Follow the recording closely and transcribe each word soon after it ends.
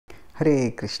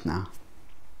Hare Krishna.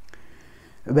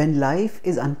 When life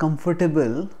is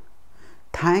uncomfortable,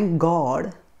 thank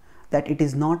God that it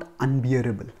is not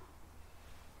unbearable.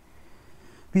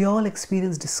 We all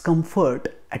experience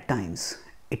discomfort at times.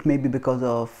 It may be because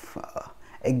of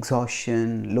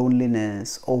exhaustion,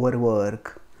 loneliness,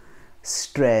 overwork,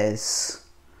 stress,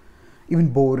 even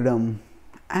boredom.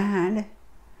 And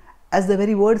as the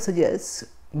very word suggests,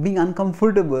 being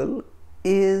uncomfortable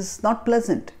is not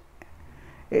pleasant.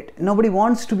 Nobody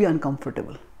wants to be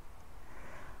uncomfortable.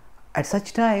 At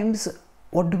such times,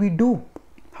 what do we do?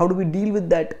 How do we deal with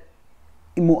that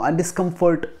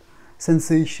discomfort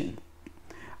sensation?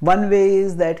 One way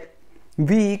is that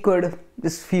we could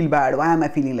just feel bad. Why am I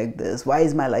feeling like this? Why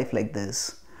is my life like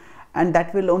this? And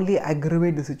that will only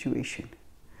aggravate the situation.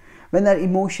 When our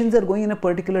emotions are going in a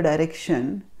particular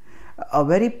direction, a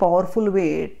very powerful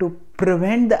way to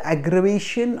prevent the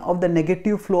aggravation of the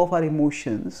negative flow of our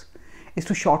emotions is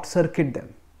to short circuit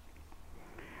them.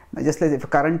 Now, just like if a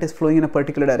current is flowing in a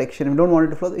particular direction, we don't want it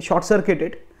to flow, short circuit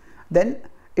it, then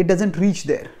it doesn't reach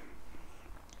there.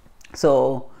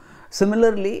 So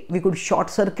similarly, we could short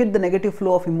circuit the negative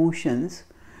flow of emotions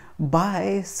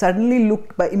by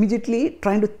immediately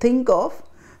trying to think of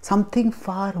something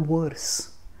far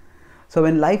worse. So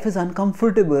when life is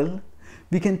uncomfortable,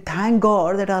 we can thank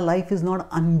God that our life is not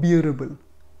unbearable.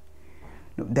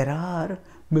 There are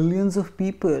millions of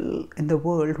people in the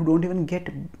world who don't even get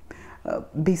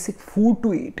basic food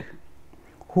to eat,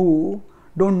 who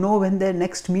don't know when their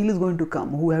next meal is going to come,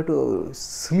 who have to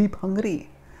sleep hungry.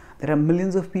 There are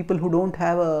millions of people who don't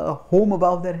have a home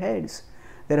above their heads.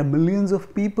 There are millions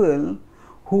of people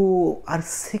who are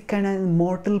sick and in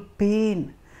mortal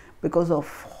pain because of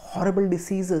horrible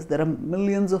diseases. There are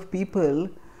millions of people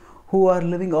who are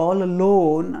living all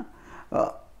alone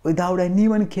without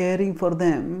anyone caring for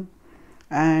them,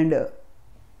 and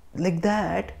like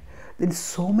that, in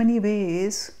so many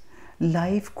ways,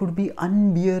 life could be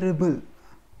unbearable.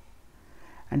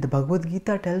 And the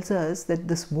Bhagavad-Gītā tells us that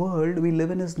this world we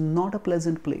live in is not a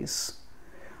pleasant place.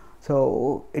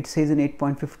 So it says in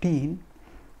 8.15,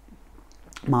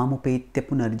 Mamupetya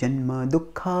punarjanma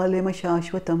dukkhalema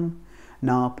shashvatam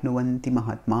napnuvanti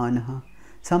mahatmanaha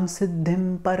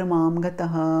samsiddhim paramam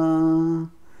gataha.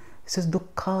 It says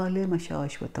dukkhalema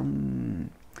shashvatam.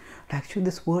 Actually,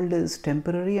 this world is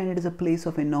temporary and it is a place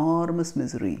of enormous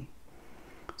misery.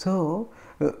 So,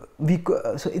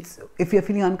 if you are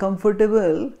feeling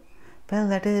uncomfortable, well,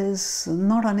 that is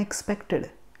not unexpected.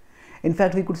 In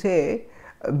fact, we could say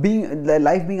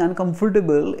life being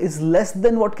uncomfortable is less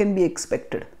than what can be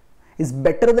expected, is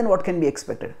better than what can be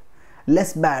expected,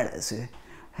 less bad.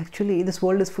 Actually, this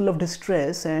world is full of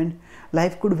distress and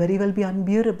life could very well be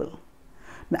unbearable.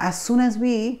 As soon as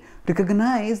we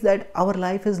recognize that our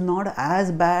life is not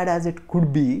as bad as it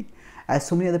could be, as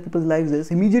so many other people's lives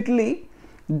is, immediately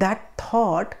that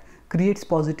thought creates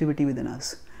positivity within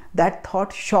us. That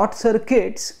thought short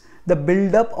circuits the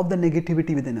build-up of the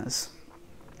negativity within us.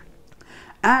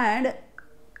 And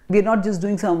we are not just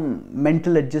doing some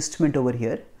mental adjustment over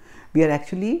here. We are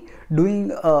actually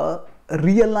doing a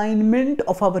realignment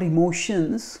of our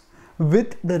emotions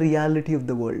with the reality of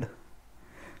the world.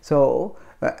 So,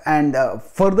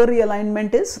 further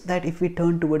realignment is that if we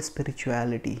turn towards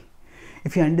spirituality,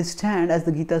 if you understand, as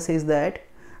the Gita says, that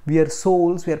we are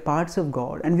souls, we are parts of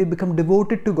God, and we become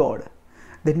devoted to God,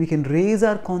 then we can raise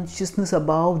our consciousness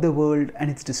above the world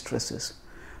and its distresses.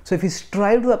 So if we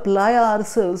strive to apply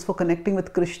ourselves for connecting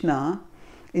with Krishna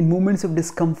in moments of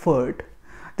discomfort,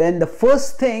 then the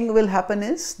first thing will happen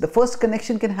is, the first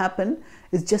connection can happen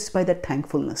is just by that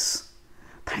thankfulness.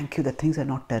 Thank you that things are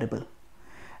not terrible.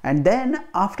 And then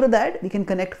after that, we can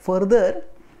connect further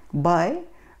by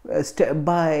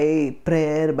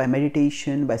prayer, by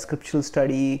meditation, by scriptural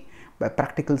study, by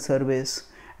practical service.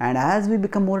 And as we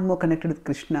become more and more connected with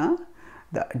Krishna,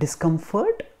 the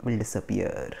discomfort will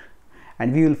disappear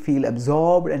and we will feel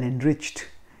absorbed and enriched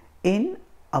in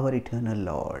our eternal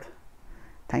Lord.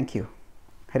 Thank you.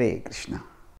 Hare Krishna.